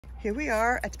Here we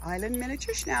are at Island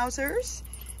Miniature Schnauzers,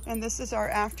 and this is our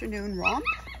afternoon romp.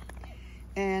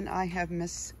 And I have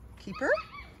Miss Keeper,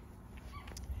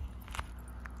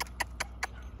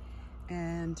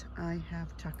 and I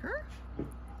have Tucker,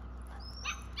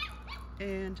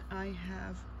 and I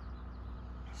have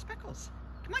Speckles.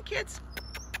 Come on, kids.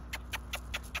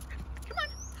 Come on.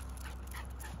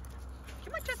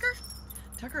 Come on, Tucker.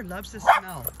 Tucker loves the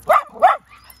smell.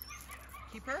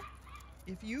 Keeper,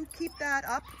 if you keep that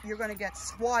up, you're going to get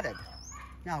swatted.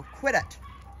 Now, quit it.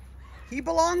 He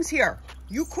belongs here.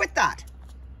 You quit that.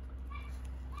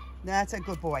 That's a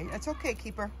good boy. It's okay,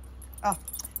 Keeper. Oh,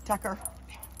 Tucker.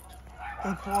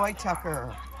 Good boy,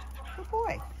 Tucker. Good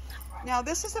boy. Now,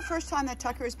 this is the first time that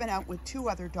Tucker has been out with 2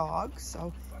 other dogs,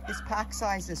 so his pack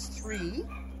size is 3.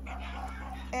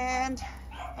 And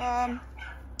I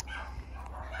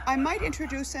might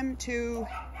introduce him to...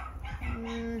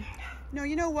 no,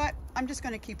 you know what? I'm just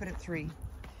going to keep it at 3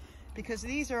 because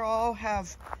these are all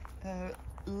have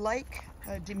like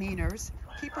demeanors.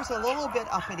 Keeper's a little bit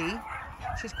uppity.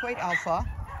 She's quite alpha,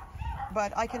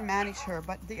 but I can manage her.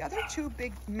 But the other 2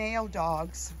 big male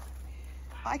dogs,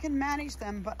 I can manage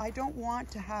them, but I don't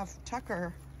want to have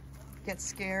Tucker get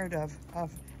scared of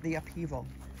the upheaval.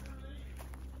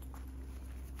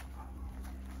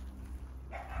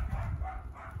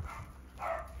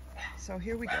 So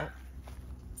here we go.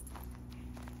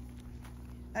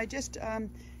 I just,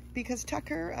 because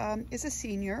Tucker is a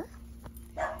senior,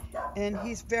 and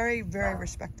he's very, very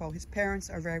respectful. His parents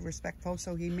are very respectful,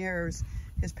 so he mirrors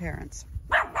his parents.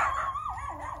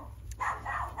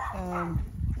 And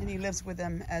he lives with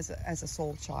them as a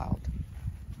sole child.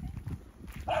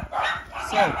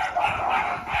 So,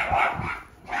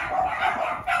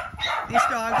 these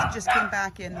dogs just came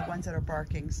back in, the ones that are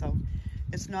barking, so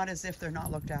it's not as if they're not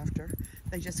looked after.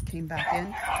 They just came back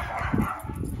in.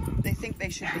 They think they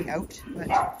should be out, but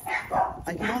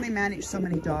I can only manage so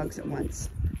many dogs at once.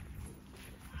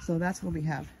 So that's what we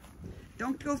have.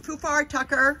 Don't go too far,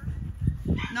 Tucker.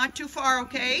 Not too far,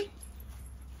 okay?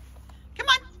 Come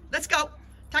on, let's go.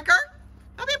 Tucker,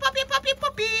 puppy, puppy, puppy,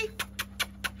 puppy.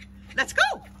 Let's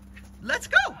go. Let's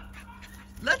go.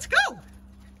 Let's go.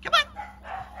 Come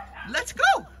on. Let's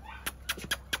go.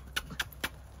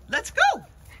 Let's go.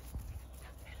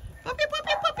 Puppy,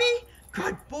 puppy, puppy.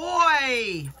 Good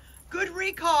boy. Good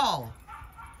recall.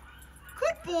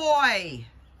 Good boy.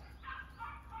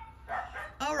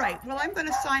 All right, well, I'm going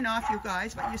to sign off, you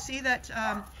guys, but you see that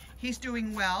he's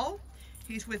doing well.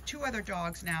 He's with 2 other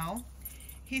dogs now.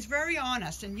 He's very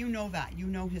honest, and you know that. You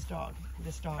know his dog,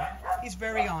 this dog. He's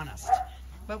very honest.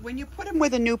 But when you put him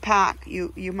with a new pack,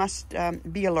 you must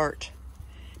be alert.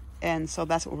 And so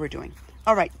that's what we're doing.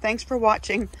 All right, thanks for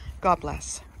watching. God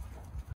bless.